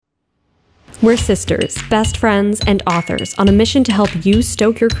We're sisters, best friends, and authors on a mission to help you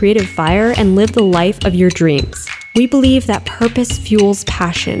stoke your creative fire and live the life of your dreams. We believe that purpose fuels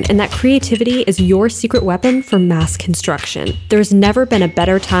passion and that creativity is your secret weapon for mass construction. There's never been a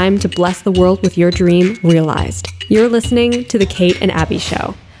better time to bless the world with your dream realized. You're listening to The Kate and Abby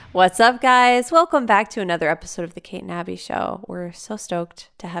Show. What's up, guys? Welcome back to another episode of The Kate and Abby Show. We're so stoked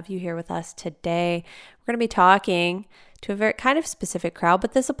to have you here with us today. We're going to be talking to a very kind of specific crowd,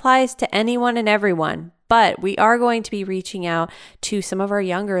 but this applies to anyone and everyone. But we are going to be reaching out to some of our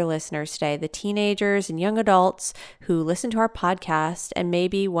younger listeners today, the teenagers and young adults who listen to our podcast and may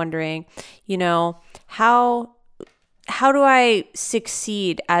be wondering, how do I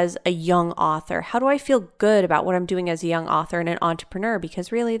succeed as a young author? How do I feel good about what I'm doing as a young author and an entrepreneur?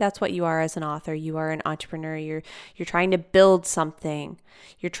 Because really that's what you are as an author. You are an entrepreneur. You're trying to build something.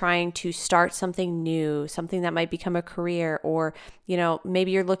 You're trying to start something new, something that might become a career, or,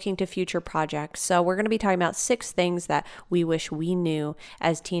 maybe you're looking to future projects. So we're going to be talking about 6 things that we wish we knew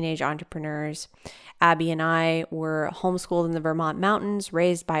as teenage entrepreneurs. Abby and I were homeschooled in the Vermont mountains,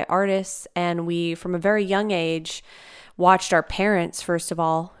 raised by artists, and we, from a very young age, watched our parents, first of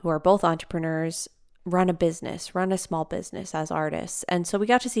all, who are both entrepreneurs, run a small business as artists. And so we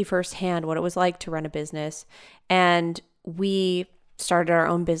got to see firsthand what it was like to run a business. And we started our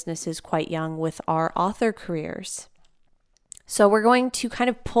own businesses quite young with our author careers. So we're going to kind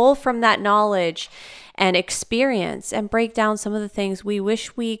of pull from that knowledge and experience and break down some of the things we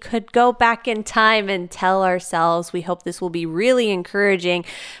wish we could go back in time and tell ourselves. We hope this will be really encouraging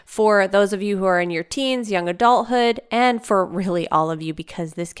for those of you who are in your teens, young adulthood, and for really all of you,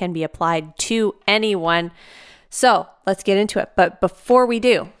 because this can be applied to anyone. So let's get into it. But before we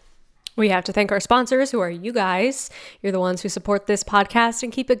do, we have to thank our sponsors, who are you guys. You're the ones who support this podcast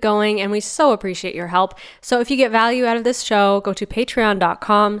and keep it going, and we so appreciate your help. So if you get value out of this show, go to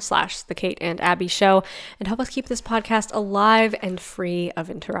patreon.com/The Kate and Abby Show and help us keep this podcast alive and free of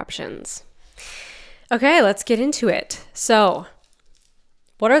interruptions. Okay, let's get into it. So,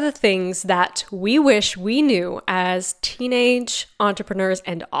 what are the things that we wish we knew as teenage entrepreneurs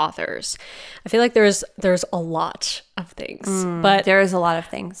and authors? I feel like there's a lot of things, but there is a lot of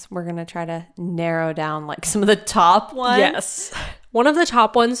things. We're going to try to narrow down like some of the top ones. Yes. One of the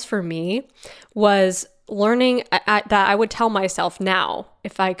top ones for me was learning that I would tell myself now,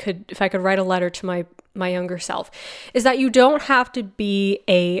 if I could write a letter to my younger self, is that you don't have to be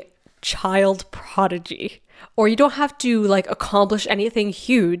a child prodigy, or you don't have to accomplish anything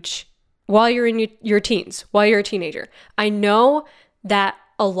huge while you're in your teens, while you're a teenager. I know that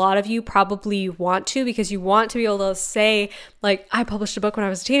a lot of you probably want to, because you want to be able to say, I published a book when I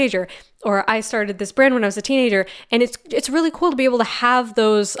was a teenager, or I started this brand when I was a teenager. And it's really cool to be able to have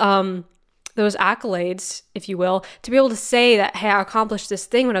those accolades, if you will, to be able to say that, hey, I accomplished this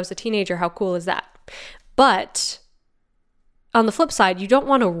thing when I was a teenager. How cool is that? But on the flip side, you don't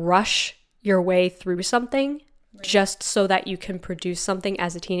want to rush your way through something just so that you can produce something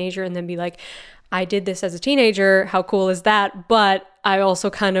as a teenager and then be like, I did this as a teenager. How cool is that? But I also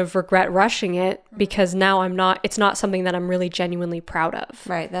kind of regret rushing it because now it's not something that I'm really genuinely proud of.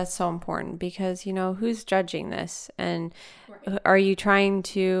 Right. That's so important because, who's judging this? And are you trying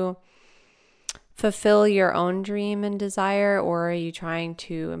to fulfill your own dream and desire, or are you trying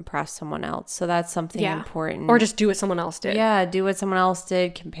to impress someone else? So that's something important. Or just do what someone else did. Yeah, do what someone else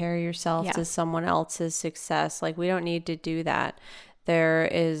did. Compare yourself to someone else's success. We don't need to do that. There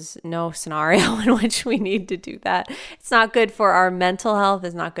is no scenario in which we need to do that. It's not good for our mental health.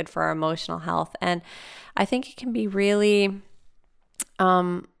 It's not good for our emotional health. And I think it can be really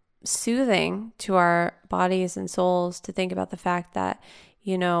soothing to our bodies and souls to think about the fact that,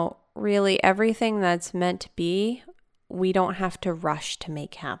 really everything that's meant to be, we don't have to rush to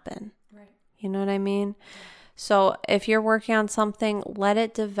make happen. Right. You know what I mean? Yeah. So if you're working on something, let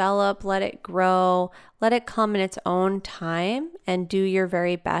it develop, let it grow, let it come in its own time and do your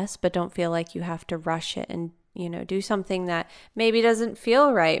very best, but don't feel like you have to rush it and, do something that maybe doesn't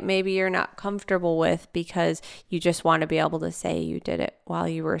feel right. Maybe you're not comfortable with because you just want to be able to say you did it while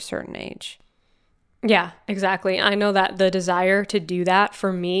you were a certain age. Yeah, exactly. I know that the desire to do that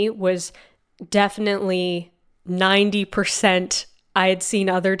for me was definitely 90%. I had seen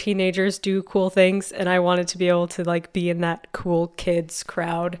other teenagers do cool things and I wanted to be able to be in that cool kids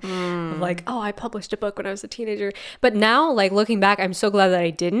crowd of I published a book when I was a teenager. But now, looking back, I'm so glad that I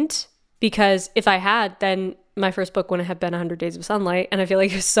didn't, because if I had, then my first book wouldn't have been 100 Days of Sunlight. And I feel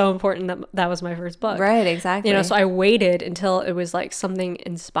like it's so important that that was my first book. Right, exactly. So I waited until it was something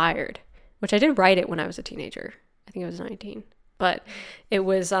inspired. Which I did write it when I was a teenager. I think I was 19. But it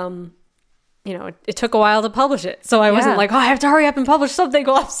was it took a while to publish it. So I wasn't like, oh, I have to hurry up and publish something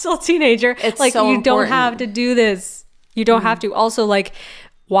while I'm still a teenager. It's like, so you don't important. have to do this. You don't have to. Also, like,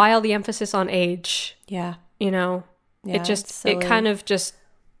 why all the emphasis on age? Yeah. It it's silly. it kind of just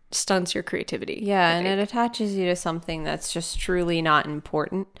stunts your creativity. Yeah, and it attaches you to something that's just truly not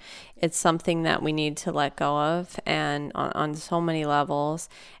important. It's something that we need to let go of, and on so many levels,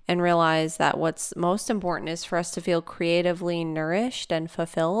 and realize that what's most important is for us to feel creatively nourished and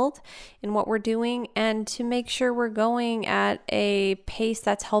fulfilled in what we're doing, and to make sure we're going at a pace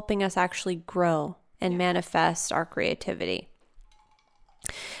that's helping us actually grow and manifest our creativity.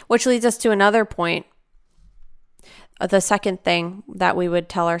 Which leads us to another point. The second thing that we would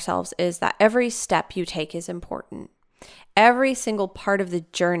tell ourselves is that every step you take is important. Every single part of the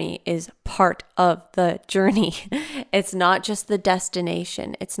journey is part of the journey. It's not just the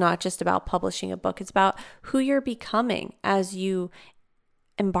destination. It's not just about publishing a book. It's about who you're becoming as you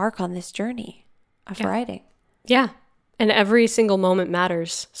embark on this journey of writing. Yeah. And every single moment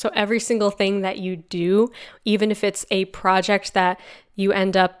matters. So every single thing that you do, even if it's a project that you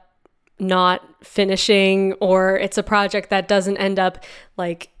end up not finishing, or it's a project that doesn't end up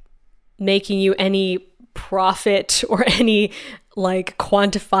like making you any profit or any like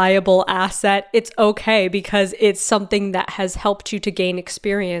quantifiable asset, it's okay, because it's something that has helped you to gain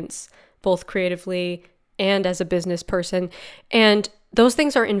experience both creatively and as a business person. And those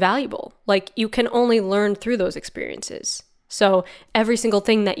things are invaluable. Like, you can only learn through those experiences. So every single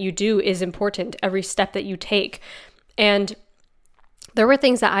thing that you do is important, every step that you take. And there were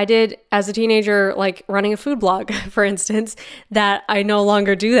things that I did as a teenager, like running a food blog, for instance, that I no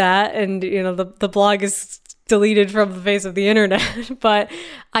longer do that. And, the blog is deleted from the face of the internet. But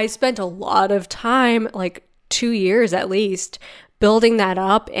I spent a lot of time, like 2 years at least, building that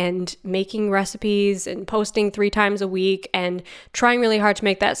up and making recipes and posting 3 times a week and trying really hard to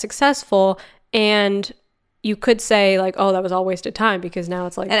make that successful. And you could say like, oh, that was all wasted time, because now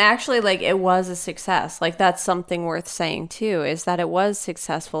it's like... And actually, like, it was a success. Like, that's something worth saying too, is that it was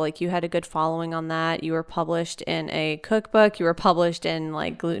successful. Like, you had a good following on that. You were published in a cookbook. You were published in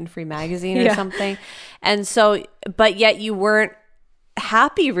like Gluten Free Magazine or something. And so, but yet you weren't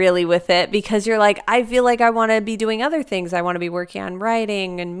happy really with it, because you're like, I feel like I want to be doing other things. I want to be working on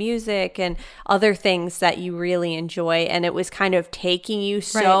writing and music and other things that you really enjoy. And it was kind of taking you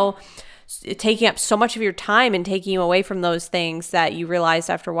taking up so much of your time and taking you away from those things that you realized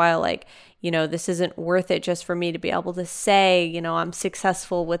after a while, like, this isn't worth it just for me to be able to say, I'm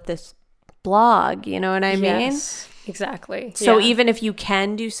successful with this blog. You know what I mean? Exactly. So even if you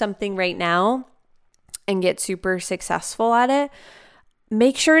can do something right now and get super successful at it,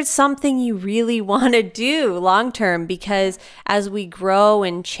 make sure it's something you really want to do long term, because as we grow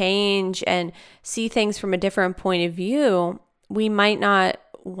and change and see things from a different point of view, we might not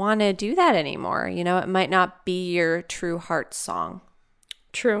want to do that anymore. It might not be your true heart song.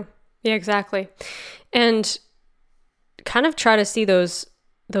 True. Yeah, exactly. And kind of try to see those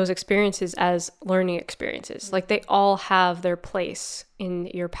experiences as learning experiences. Like, they all have their place in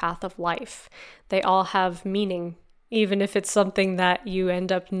your path of life. They all have meaning, even if it's something that you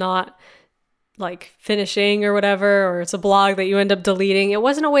end up not like finishing or whatever, or it's a blog that you end up deleting. It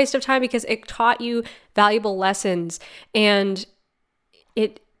wasn't a waste of time, because it taught you valuable lessons, and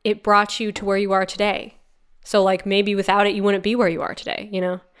it brought you to where you are today. So like, maybe without it, you wouldn't be where you are today,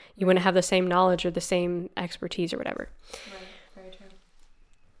 You wouldn't have the same knowledge or the same expertise or whatever. Right, very true.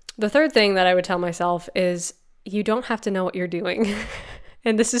 The third thing that I would tell myself is, you don't have to know what you're doing.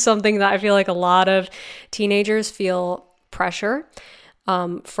 And this is something that I feel like a lot of teenagers feel pressure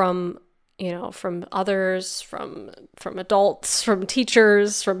from others, from adults, from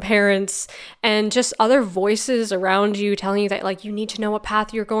teachers, from parents, and just other voices around you telling you that, like, you need to know what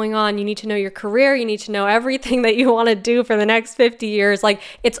path you're going on. You need to know your career. You need to know everything that you want to do for the next 50 years. Like,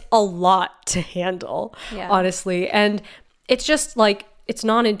 it's a lot to handle, honestly. And it's just like, it's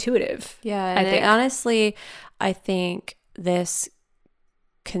non-intuitive. Yeah. And honestly, I think this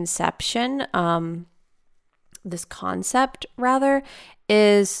concept rather,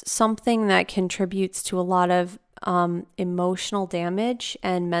 is something that contributes to a lot of emotional damage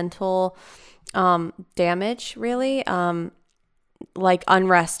and mental damage, really, like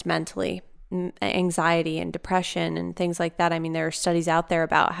unrest mentally, anxiety and depression and things like that. I mean, there are studies out there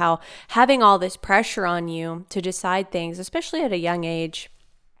about how having all this pressure on you to decide things, especially at a young age,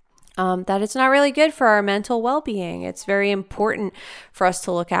 that it's not really good for our mental well-being. It's very important for us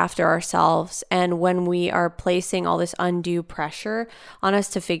to look after ourselves. And when we are placing all this undue pressure on us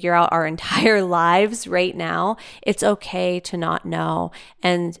to figure out our entire lives right now, it's okay to not know.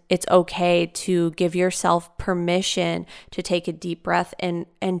 And it's okay to give yourself permission to take a deep breath and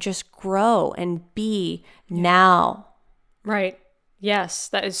just grow and be now. Right. Yes,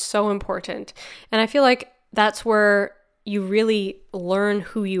 that is so important. And I feel like that's where you really learn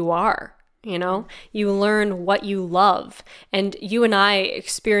who you are, you know? You learn what you love. And you and I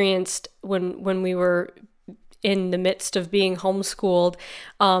experienced when we were in the midst of being homeschooled,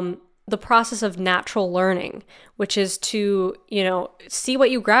 the process of natural learning, which is to, you know, see what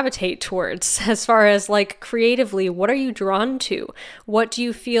you gravitate towards as far as like creatively, what are you drawn to? What do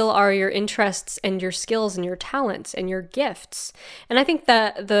you feel are your interests and your skills and your talents and your gifts? And I think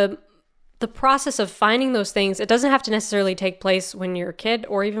that the process of finding those things, it doesn't have to necessarily take place when you're a kid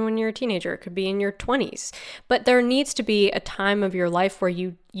or even when you're a teenager. It could be in your 20s. But there needs to be a time of your life where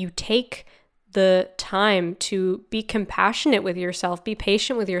you take the time to be compassionate with yourself, be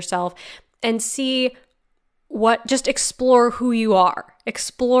patient with yourself, and see just explore who you are.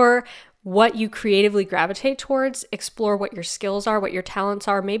 Explore what you creatively gravitate towards, explore what your skills are, what your talents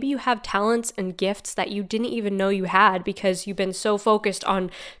are. Maybe you have talents and gifts that you didn't even know you had because you've been so focused on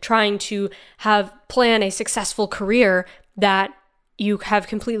trying to plan a successful career that you have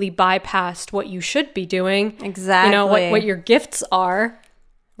completely bypassed what you should be doing. Exactly. You know, what your gifts are.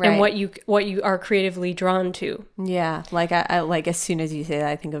 Right. And what you are creatively drawn to. Yeah, like I like as soon as you say that,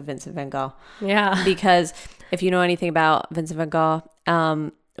 I think of Vincent van Gogh. Yeah, because if you know anything about Vincent van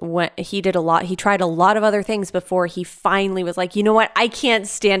Gogh, when he tried a lot of other things before he finally was like, you know what, I can't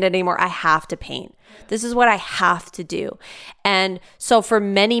stand it anymore. I have to paint. This is what I have to do. And so for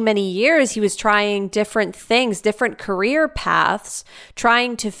many, many years, he was trying different things, different career paths,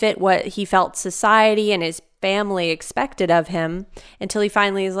 trying to fit what he felt society and his family expected of him, until he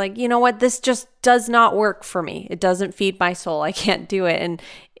finally is like, you know what, this just does not work for me. It doesn't feed my soul. I can't do it. And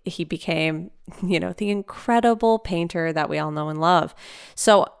he became, you know, the incredible painter that we all know and love.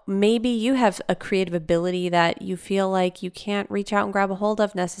 So maybe you have a creative ability that you feel like you can't reach out and grab a hold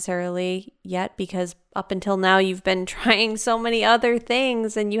of necessarily yet, because up until now you've been trying so many other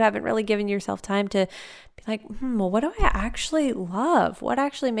things and you haven't really given yourself time to be like, well, what do I actually love? What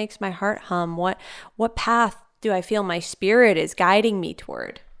actually makes my heart hum? What path do I feel my spirit is guiding me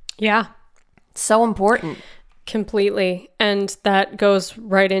toward? Yeah. So important. Completely. And that goes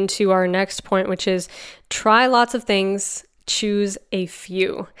right into our next point, which is try lots of things, choose a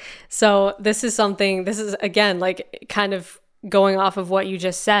few. So this is again, like kind of going off of what you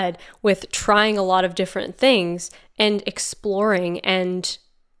just said, with trying a lot of different things and exploring and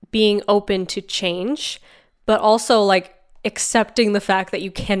being open to change, but also like accepting the fact that you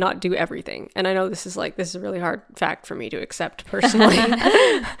cannot do everything. And I know this is a really hard fact for me to accept personally.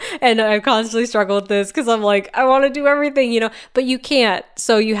 And I constantly struggle with this because I'm like, I want to do everything, you know, but you can't.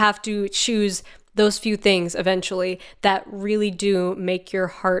 So you have to choose those few things eventually that really do make your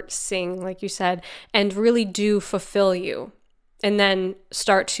heart sing, like you said, and really do fulfill you. And then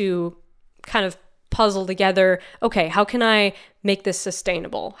start to kind of puzzle together, okay, how can I make this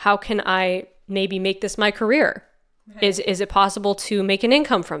sustainable? How can I maybe make this my career? Is it possible to make an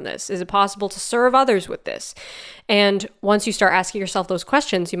income from this? Is it possible to serve others with this? And once you start asking yourself those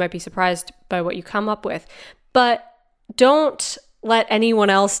questions, you might be surprised by what you come up with. But don't let anyone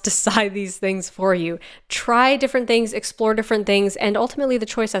else decide these things for you. Try different things, explore different things, and ultimately the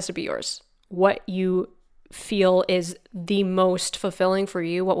choice has to be yours. What you feel is the most fulfilling for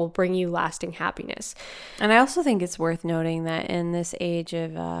you, what will bring you lasting happiness. And I also think it's worth noting that in this age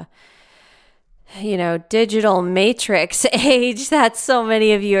of digital matrix age that so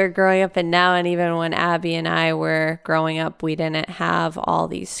many of you are growing up in now. And even when Abby and I were growing up, we didn't have all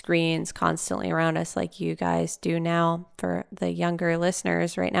these screens constantly around us like you guys do now, for the younger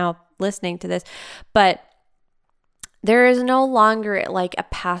listeners right now listening to this. But there is no longer like a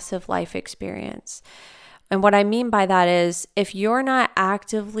passive life experience. And what I mean by that is, if you're not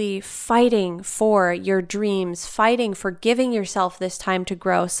actively fighting for your dreams, fighting for giving yourself this time to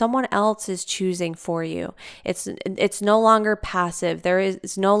grow, someone else is choosing for you. It's no longer passive. There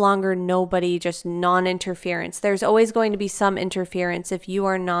is no longer nobody, just non-interference. There's always going to be some interference if you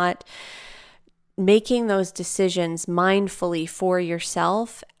are not making those decisions mindfully for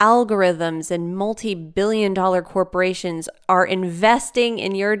yourself. Algorithms and multi-billion-dollar corporations are investing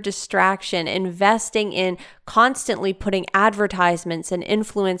in your distraction, investing in constantly putting advertisements and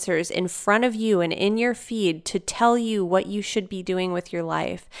influencers in front of you and in your feed to tell you what you should be doing with your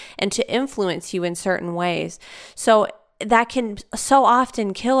life and to influence you in certain ways. So that can so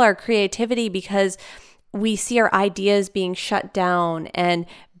often kill our creativity because we see our ideas being shut down and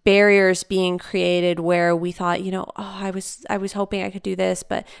barriers being created where we thought, I was hoping I could do this,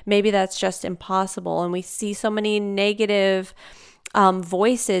 but maybe that's just impossible. And we see so many negative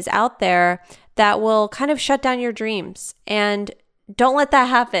voices out there that will kind of shut down your dreams. And don't let that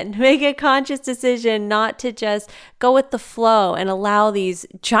happen. Make a conscious decision not to just go with the flow and allow these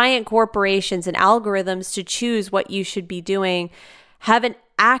giant corporations and algorithms to choose what you should be doing. Have an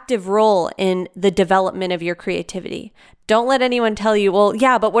active role in the development of your creativity. Don't let anyone tell you, well,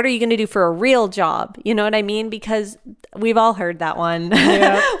 yeah, but what are you going to do for a real job? You know what I mean? Because we've all heard that one.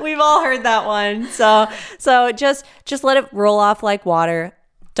 Yeah. We've all heard that one. So just let it roll off like water.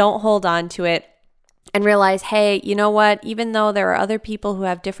 Don't hold on to it. And realize, hey, you know what? Even though there are other people who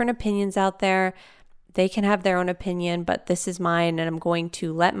have different opinions out there, they can have their own opinion, but this is mine, and I'm going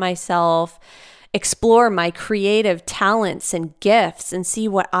to let myself explore my creative talents and gifts and see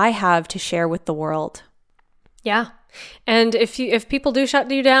what I have to share with the world. Yeah. And if people do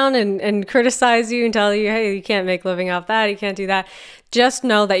shut you down and criticize you and tell you, hey, you can't make a living off that, you can't do that, just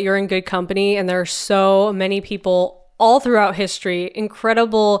know that you're in good company. And there are so many people all throughout history,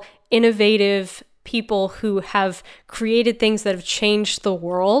 incredible, innovative people who have created things that have changed the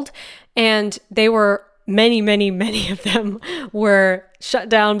world. And they were many of them were shut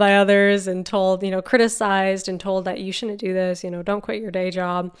down by others and told, criticized and told that you shouldn't do this, don't quit your day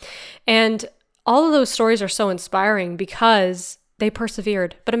job. And all of those stories are so inspiring because they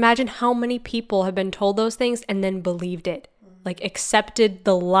persevered. But imagine how many people have been told those things and then believed it, like accepted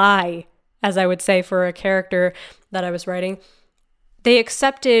the lie, as I would say for a character that I was writing. They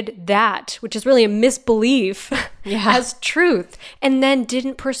accepted that, which is really a misbelief, as truth, and then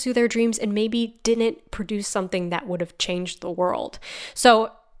didn't pursue their dreams and maybe didn't produce something that would have changed the world.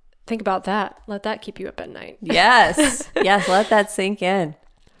 So think about that. Let that keep you up at night. Yes. Yes, let that sink in.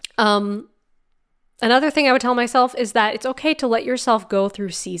 Another thing I would tell myself is that it's okay to let yourself go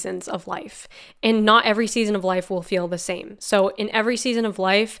through seasons of life, and not every season of life will feel the same. So in every season of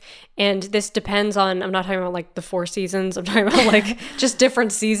life, and this depends on, I'm not talking about like the 4 seasons, I'm talking about like just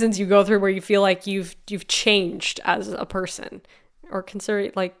different seasons you go through where you feel like you've changed as a person, or consider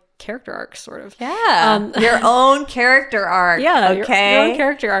it like character arcs sort of. Yeah. Your own character arc. Yeah. Okay. Your own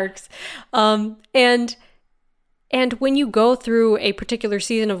character arcs. And when you go through a particular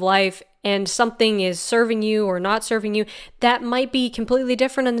season of life and something is serving you or not serving you, that might be completely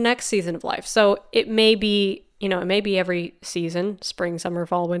different in the next season of life. So it may be, it may be every season, spring, summer,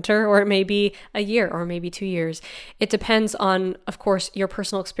 fall, winter, or it may be a year or maybe 2 years. It depends on, of course, your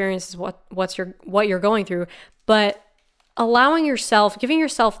personal experiences, what you're going through, but allowing yourself, giving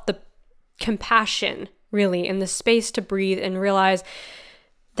yourself the compassion really and the space to breathe and realize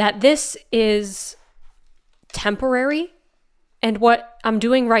that this is temporary, and what I'm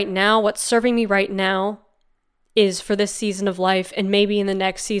doing right now, what's serving me right now, is for this season of life, and maybe in the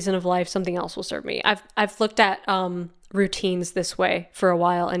next season of life something else will serve me. I've looked at routines this way for a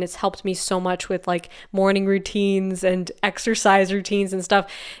while, and it's helped me so much with like morning routines and exercise routines and stuff.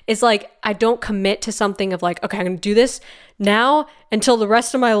 It's like I don't commit to something of like, okay, I'm gonna do this now until the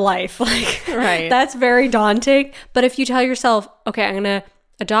rest of my life. Like, right. That's very daunting. But if you tell yourself, okay, I'm gonna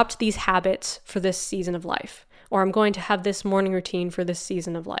adopt these habits for this season of life, or I'm going to have this morning routine for this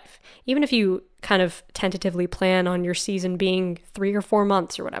season of life. Even if you kind of tentatively plan on your season being 3 or 4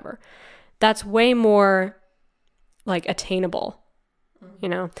 months or whatever, that's way more like attainable.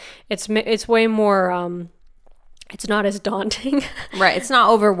 It's way more, it's not as daunting. Right. It's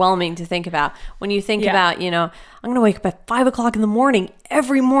not overwhelming to think about. When you think about, I'm going to wake up at 5 o'clock in the morning,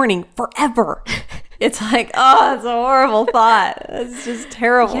 every morning, forever. It's like, oh, it's a horrible thought. It's just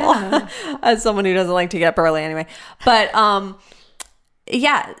terrible. Yeah. As someone who doesn't like to get up early anyway. But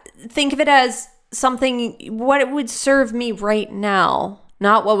think of it as something, what it would serve me right now,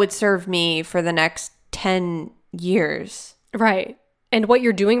 not what would serve me for the next 10 years. Right. And what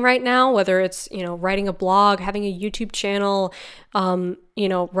you're doing right now, whether it's, writing a blog, having a YouTube channel,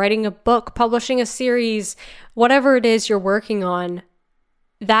 writing a book, publishing a series, whatever it is you're working on,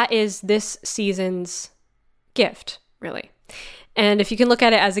 that is this season's gift, really. And if you can look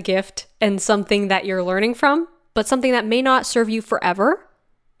at it as a gift and something that you're learning from, but something that may not serve you forever,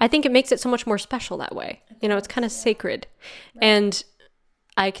 I think it makes it so much more special that way. It's kind of sacred. Right. And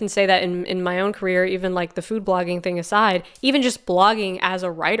I can say that in my own career, even like the food blogging thing aside, even just blogging as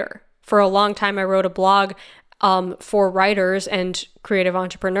a writer. For a long time, I wrote a blog for writers and creative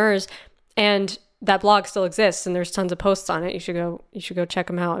entrepreneurs, and that blog still exists, and there's tons of posts on it. You should go check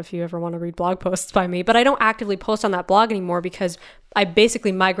them out if you ever want to read blog posts by me. But I don't actively post on that blog anymore because I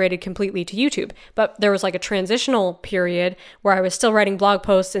basically migrated completely to YouTube. But there was like a transitional period where I was still writing blog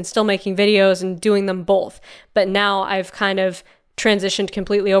posts and still making videos and doing them both. But now I've kind of transitioned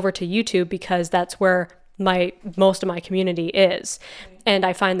completely over to YouTube because that's where most of my community is. And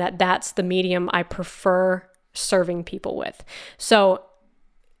I find that that's the medium I prefer serving people with. So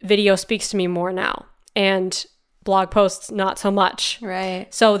video speaks to me more now, and blog posts not so much. Right.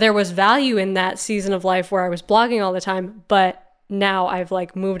 So there was value in that season of life where I was blogging all the time, but now I've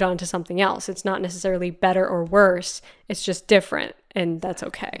like moved on to something else. It's not necessarily better or worse. It's just different, and that's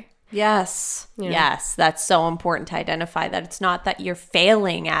okay. Yes. Yeah. Yes. That's so important to identify that it's not that you're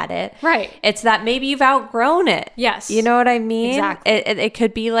failing at it. Right. It's that maybe you've outgrown it. Yes. You know what I mean? Exactly. It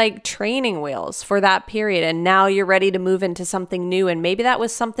could be like training wheels for that period. And now you're ready to move into something new. And maybe that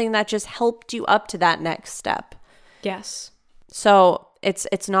was something that just helped you up to that next step. Yes. So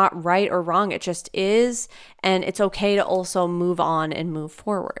it's not right or wrong. It just is. And it's okay to also move on and move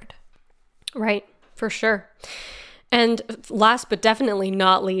forward. Right. For sure. And last but definitely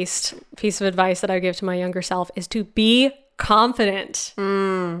not least piece of advice that I give to my younger self is to be confident.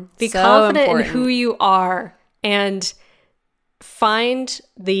 Be so confident important. in who you are, and find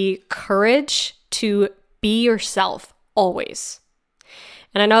the courage to be yourself always.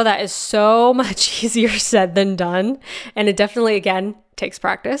 And I know that is so much easier said than done. And it definitely, again, takes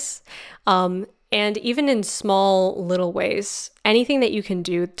practice. And even in small little ways, anything that you can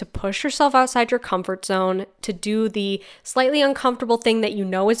do to push yourself outside your comfort zone, to do the slightly uncomfortable thing that you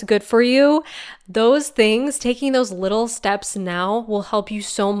know is good for you, those things, taking those little steps now will help you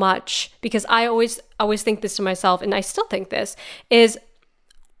so much. Because I always think this to myself, and I still think this, is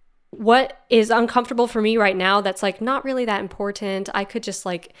what is uncomfortable for me right now that's like not really that important. I could just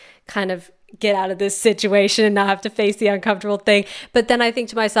like kind of get out of this situation and not have to face the uncomfortable thing. But then I think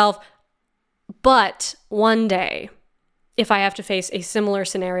to myself, but one day, if I have to face a similar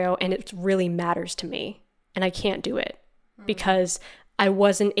scenario and it really matters to me and I can't do it because I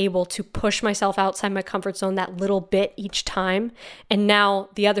wasn't able to push myself outside my comfort zone that little bit each time, and now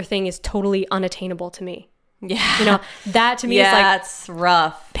the other thing is totally unattainable to me. Yeah. You know, that to me is like that's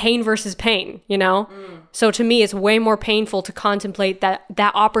rough. pain versus pain, you know? So to me, it's way more painful to contemplate that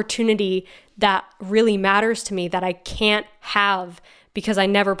opportunity that really matters to me that I can't have because I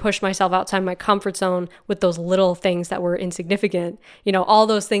never pushed myself outside my comfort zone with those little things that were insignificant. You know, all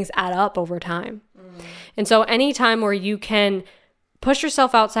those things add up over time. And so anytime where you can push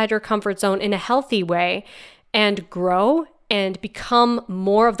yourself outside your comfort zone in a healthy way and grow and become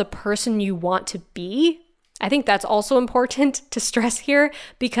more of the person you want to be, I think that's also important to stress here,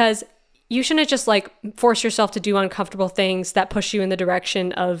 because you shouldn't just like force yourself to do uncomfortable things that push you in the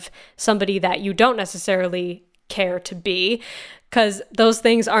direction of somebody that you don't necessarily care to be, because those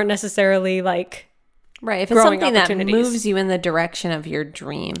things aren't necessarily like right. If it's growing something that opportunities. moves you in the direction of your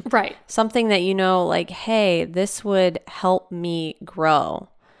dream, Right. something that you know, like, hey, this would help me grow.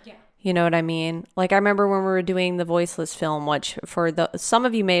 Yeah. You know what I mean? Like I remember when we were doing the Voiceless film, which for some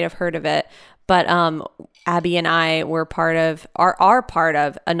of you may have heard of it, but Abby and I were are part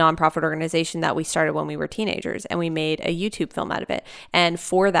of a nonprofit organization that we started when we were teenagers, and we made a YouTube film out of it. And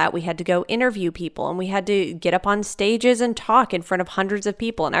for that, we had to go interview people, and we had to get up on stages and talk in front of hundreds of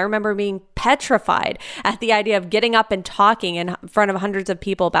people. And I remember being petrified at the idea of getting up and talking in front of hundreds of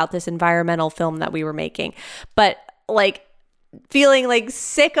people about this environmental film that we were making. But like feeling like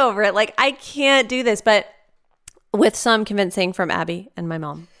sick over it, like I can't do this. But with some convincing from Abby and my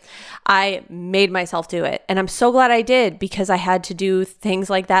mom, I made myself do it. And I'm so glad I did, because I had to do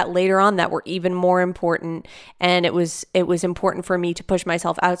things like that later on that were even more important. And it was important for me to push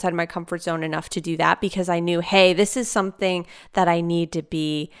myself outside my comfort zone enough to do that, because I knew, hey, this is something that I need to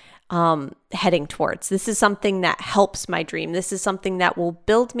be heading towards. This is something that helps my dream. This is something that will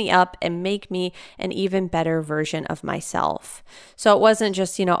build me up and make me an even better version of myself. So it wasn't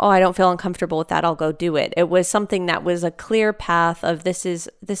just, oh, I don't feel uncomfortable with that, I'll go do it. It was something that was a clear path of this is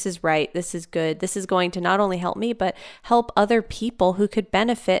right, this is good, this is going to not only help me, but help other people who could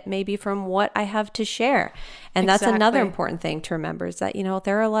benefit maybe from what I have to share. And that's another Exactly. important thing to remember, is that,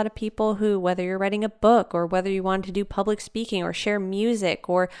 there are a lot of people who, whether you're writing a book or whether you want to do public speaking or share music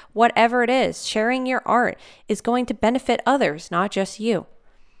or whatever it is, sharing your art is going to benefit others, not just you.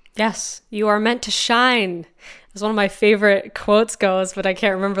 Yes, you are meant to shine. As one of my favorite quotes goes, but I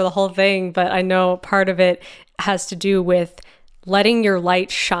can't remember the whole thing, but I know part of it has to do with letting your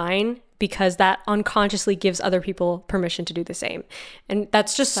light shine, because that unconsciously gives other people permission to do the same. And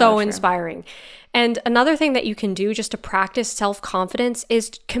that's just so inspiring. And another thing that you can do just to practice self-confidence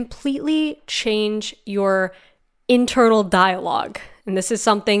is to completely change your internal dialogue. And this is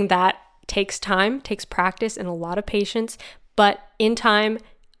something that takes time, takes practice, and a lot of patience, But in time,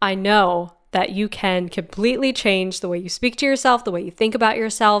 I know that you can completely change the way you speak to yourself, the way you think about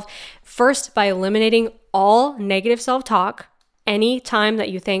yourself. First, by eliminating all negative self-talk. Any time that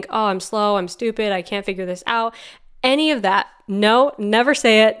you think, oh, I'm slow, I'm stupid, I can't figure this out, any of that, no, never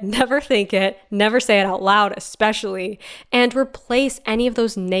say it, never think it, never say it out loud, especially, and replace any of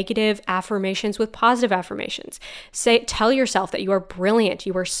those negative affirmations with positive affirmations. Tell yourself that you are brilliant,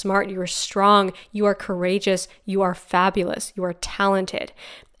 you are smart, you are strong, you are courageous, you are fabulous, you are talented.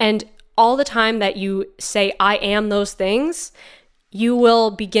 And all the time that you say, I am those things, you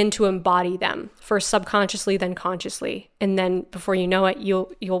will begin to embody them, first subconsciously, then consciously. And then before you know it,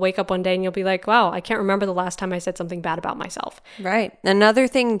 you'll wake up one day and you'll be like, wow, I can't remember the last time I said something bad about myself. Right. Another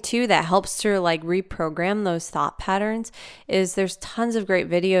thing too that helps to like reprogram those thought patterns is there's tons of great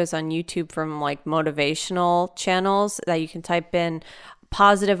videos on YouTube from like motivational channels that you can type in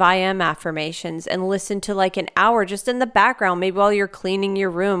positive I am affirmations and listen to like an hour just in the background, maybe while you're cleaning your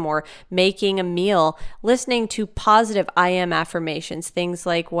room or making a meal, listening to positive I am affirmations, things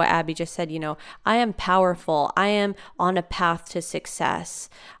like what Abby just said, I am powerful, I am on a path to success,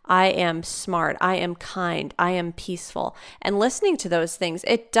 I am smart, I am kind, I am peaceful. And listening to those things,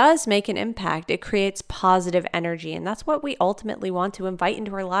 it does make an impact. It creates positive energy. And that's what we ultimately want to invite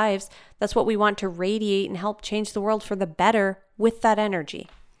into our lives. That's what we want to radiate and help change the world for the better with that energy.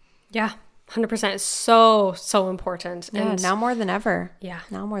 Yeah, 100%. It's so, so important. Yeah, now more than ever. Yeah.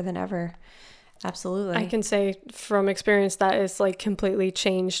 Now more than ever. Absolutely. I can say from experience that it's like completely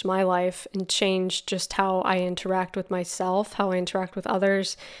changed my life and changed just how I interact with myself, how I interact with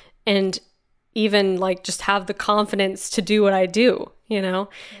others, and even like just have the confidence to do what I do,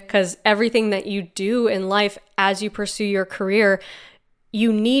 because everything that you do in life as you pursue your career,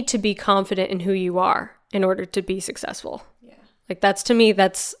 you need to be confident in who you are in order to be successful. Yeah. Like to me,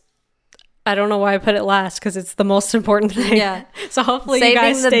 I don't know why I put it last because it's the most important thing. Yeah. So hopefully you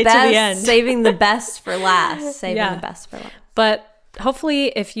guys stay to the end. Saving the best for last. The best for last. But hopefully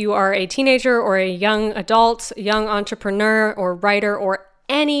if you are a teenager or a young adult, young entrepreneur or writer or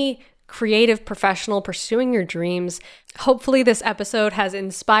any creative professional pursuing your dreams, hopefully this episode has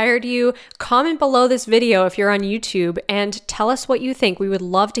inspired you. Comment below this video if you're on YouTube and tell us what you think. We would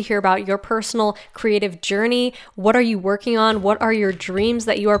love to hear about your personal creative journey. What are you working on? What are your dreams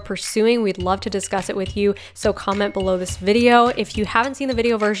that you are pursuing? We'd love to discuss it with you. So comment below this video. If you haven't seen the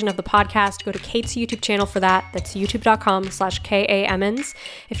video version of the podcast, go to Kate's YouTube channel for that. That's youtube.com/KAMens.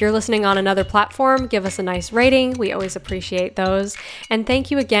 If you're listening on another platform, give us a nice rating. We always appreciate those. And thank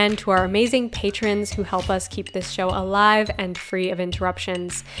you again to our amazing patrons who help us keep this show alive and free of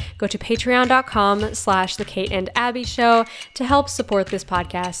interruptions. Go to patreon.com/The Kate and Abby Show to help support this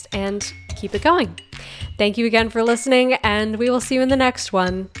podcast and keep it going. Thank you again for listening, and we will see you in the next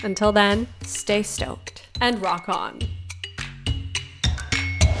one. Until then, stay stoked and rock on.